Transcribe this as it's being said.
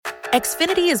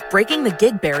Xfinity is breaking the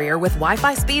gig barrier with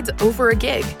Wi-Fi speeds over a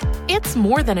gig. It's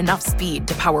more than enough speed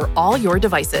to power all your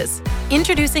devices.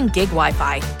 Introducing Gig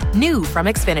Wi-Fi, new from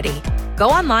Xfinity. Go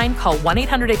online, call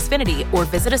 1-800-XFINITY, or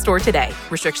visit a store today.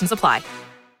 Restrictions apply.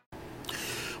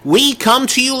 We come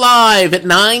to you live at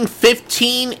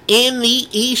 9:15 in the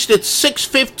East. It's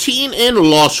 6:15 in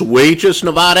Las Vegas,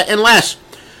 Nevada, unless,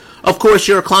 of course,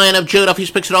 you're a client of Joe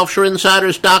Duffy's Picks at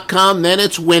OffshoreInsiders.com, then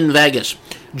it's Win Vegas.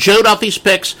 Joe Duffy's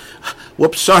Picks,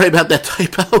 whoops, sorry about that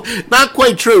typo, not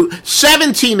quite true,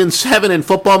 17-7 in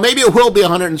football. Maybe it will be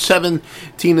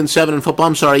 117-7 in football.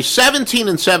 I'm sorry,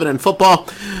 17-7 in football,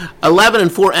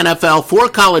 11-4 NFL, 4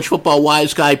 college football.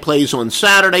 Wise Guy plays on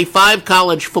Saturday, 5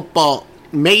 college football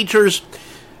majors,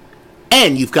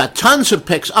 and you've got tons of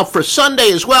picks up for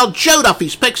Sunday as well. Joe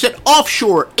Duffy's Picks at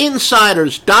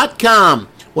OffshoreInsiders.com.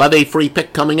 We'll have a free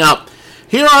pick coming up.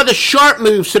 Here are the sharp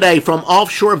moves today from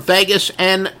Offshore Vegas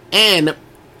and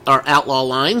our outlaw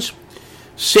lines.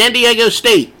 San Diego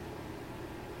State,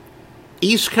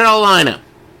 East Carolina,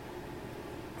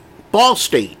 Ball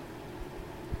State,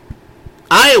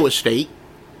 Iowa State,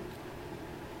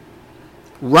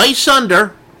 Rice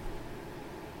under,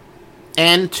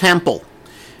 and Temple.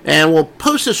 And we'll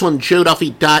post this on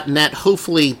joeduffy.net,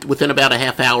 hopefully within about a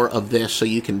half hour of this, so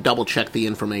you can double check the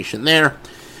information there.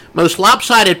 Most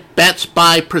lopsided bets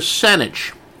by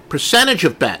percentage. Percentage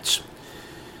of bets.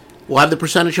 We'll have the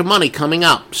percentage of money coming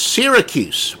up.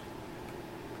 Syracuse,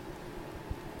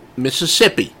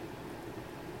 Mississippi,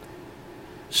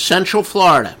 Central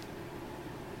Florida.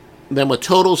 Then with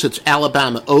totals, it's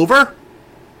Alabama over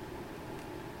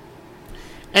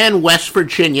and West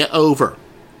Virginia over.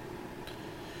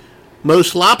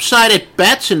 Most lopsided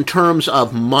bets in terms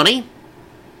of money.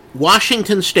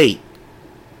 Washington State,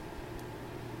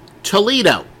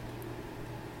 Toledo,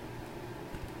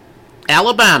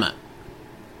 Alabama,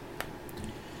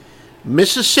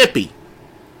 Mississippi,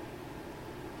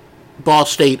 Ball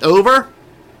State over,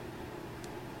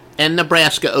 and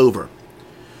Nebraska over.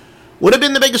 Would have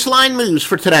been the biggest line moves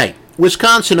for today.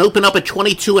 Wisconsin opened up at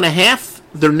 22.5.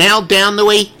 They're now down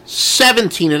to a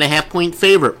 17.5 point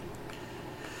favorite.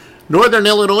 Northern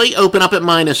Illinois opened up at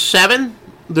 -7.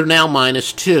 They're now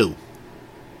 -2.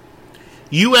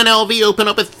 UNLV opened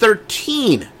up at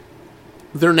 13.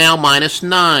 They're now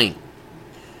 -9.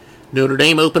 Notre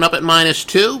Dame opened up at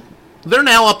 -2. They're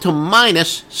now up to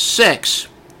 -6.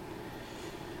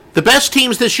 The best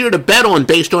teams this year to bet on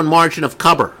based on margin of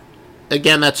cover.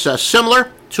 Again, that's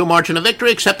similar to a margin of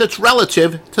victory, except it's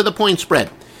relative to the point spread.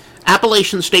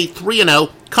 Appalachian State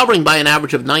 3-0, covering by an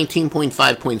average of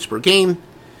 19.5 points per game.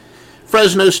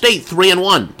 Fresno State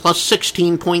 3-1, plus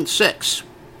 16.6.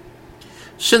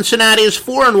 Cincinnati is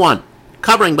 4-1,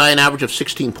 covering by an average of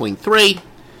 16.3.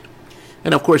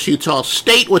 And of course, Utah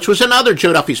State, which was another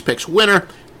Joe Duffy's Picks winner,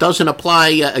 doesn't apply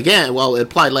again. Well, it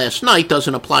applied last night,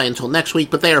 doesn't apply until next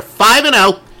week, but they are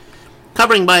 5-0,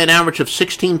 covering by an average of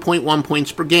 16.1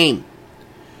 points per game.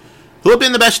 Who have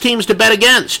been the best teams to bet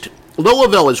against?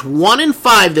 Louisville is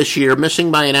 1-5 this year,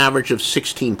 missing by an average of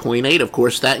 16.8. Of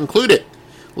course, that included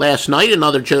last night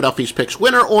another Joe Duffy's Picks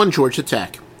winner on Georgia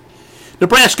Tech.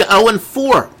 Nebraska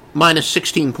 0-4, minus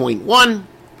 16.1.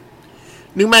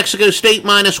 New Mexico State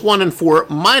 -1-4,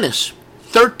 minus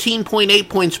 13.8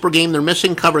 points per game. They're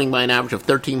missing, covering by an average of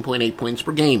 13.8 points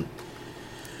per game.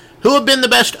 Who have been the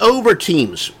best over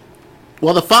teams?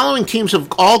 Well, the following teams have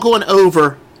all gone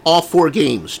over all 4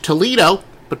 games. Toledo,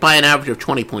 but by an average of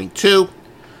 20.2.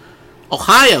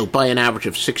 Ohio by an average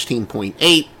of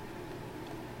 16.8.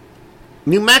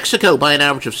 New Mexico by an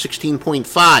average of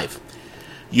 16.5.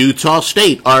 Utah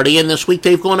State, already in this week,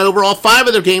 they've gone over all 5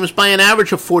 of their games by an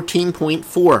average of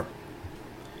 14.4.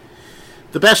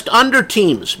 The best under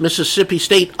teams, Mississippi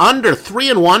State under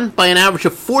 3-1 by an average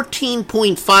of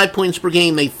 14.5 points per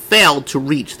game. They failed to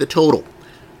reach the total.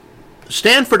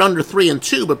 Stanford under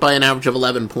 3-2, but by an average of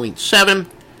 11.7.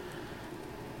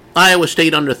 Iowa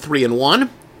State under 3-1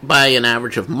 by an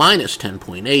average of minus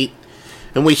 10.8.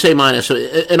 And we say minus,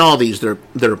 in all these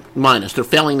they're minus. They're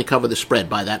failing to cover the spread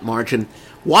by that margin.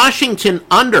 Washington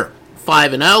under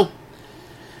 5-0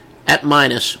 at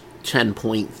minus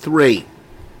 10.3.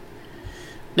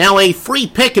 Now a free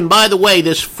pick, and by the way,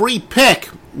 this free pick,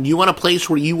 you want a place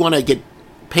where you want to get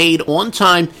paid on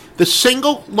time, the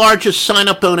single largest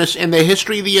sign-up bonus in the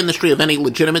history of the industry of any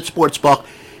legitimate sports book.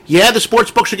 Yeah, the sports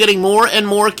books are getting more and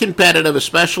more competitive,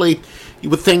 especially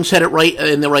with things headed right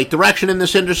in the right direction in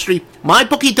this industry.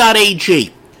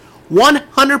 MyBookie.ag,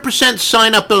 100%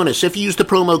 sign-up bonus if you use the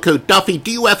promo code Duffy,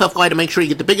 DUFFY, to make sure you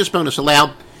get the biggest bonus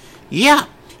allowed. Yeah,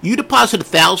 you deposit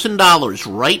 $1,000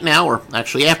 right now, or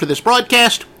actually after this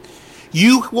broadcast,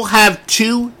 you will have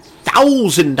 $2,000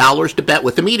 $1,000 to bet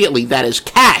with immediately. That is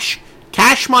cash.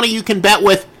 Cash money you can bet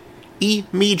with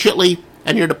immediately,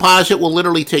 and your deposit will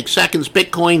literally take seconds.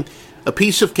 Bitcoin, a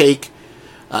piece of cake.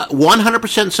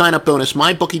 100% sign-up bonus,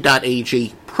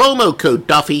 mybookie.ag. Promo code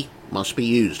Duffy must be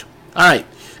used. All right,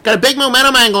 got a big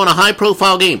momentum angle on a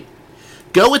high-profile game.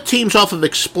 Go with teams off of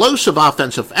explosive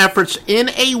offensive efforts in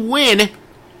a win.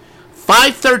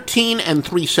 513 and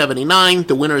 379.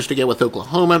 The winner is to get with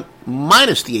Oklahoma,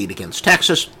 minus the 8 against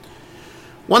Texas.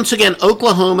 Once again,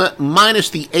 Oklahoma minus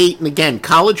the 8. And again,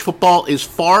 college football is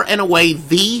far and away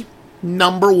the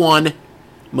number one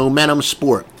momentum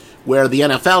sport. Where the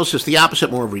NFL is just the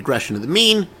opposite, more of regression to the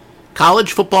mean.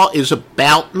 College football is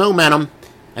about momentum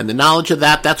and the knowledge of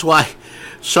that. That's why,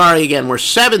 sorry again, we're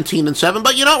 17-7.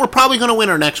 But you know what? We're probably going to win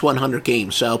our next 100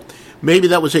 games. So maybe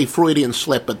that was a Freudian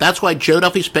slip. But that's why Joe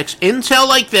Duffy's picks intel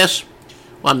like this.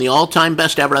 Well, I'm the all-time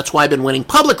best ever. That's why I've been winning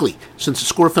publicly since the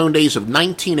Score Phone days of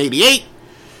 1988.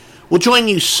 We'll join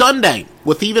you Sunday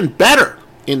with even better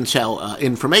intel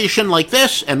information like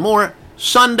this and more.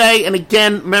 Sunday, and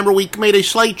again, remember we made a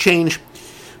slight change.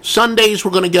 Sundays we're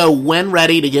going to go when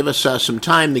ready to give us some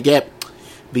time to get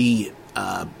the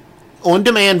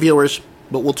on-demand viewers,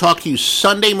 but we'll talk to you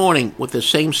Sunday morning with the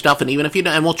same stuff, and even if you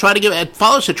don't, and we'll try to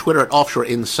follow us at Twitter at Offshore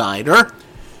Insider.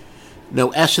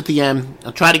 No S at the end.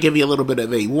 I'll try to give you a little bit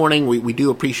of a warning. We do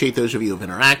appreciate those of you who have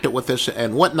interacted with us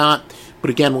and whatnot,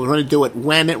 but again, we're going to do it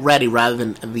when ready rather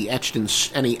than any etched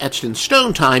in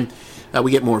stone time. We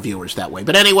get more viewers that way.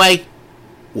 But anyway,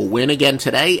 we'll win again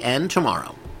today and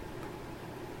tomorrow.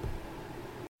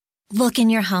 Look in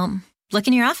your home. Look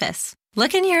in your office.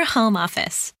 Look in your home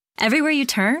office. Everywhere you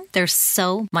turn, there's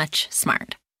so much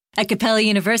smart. At Capella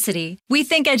University, we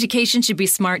think education should be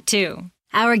smart too.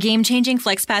 Our game-changing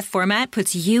FlexPath format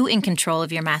puts you in control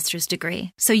of your master's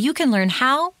degree, so you can learn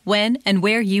how, when, and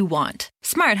where you want.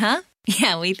 Smart, huh?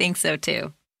 Yeah, we think so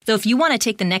too. So if you want to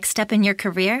take the next step in your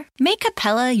career, make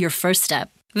Capella your first step.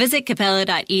 Visit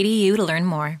capella.edu to learn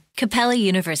more. Capella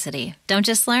University. Don't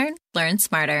just learn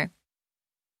smarter.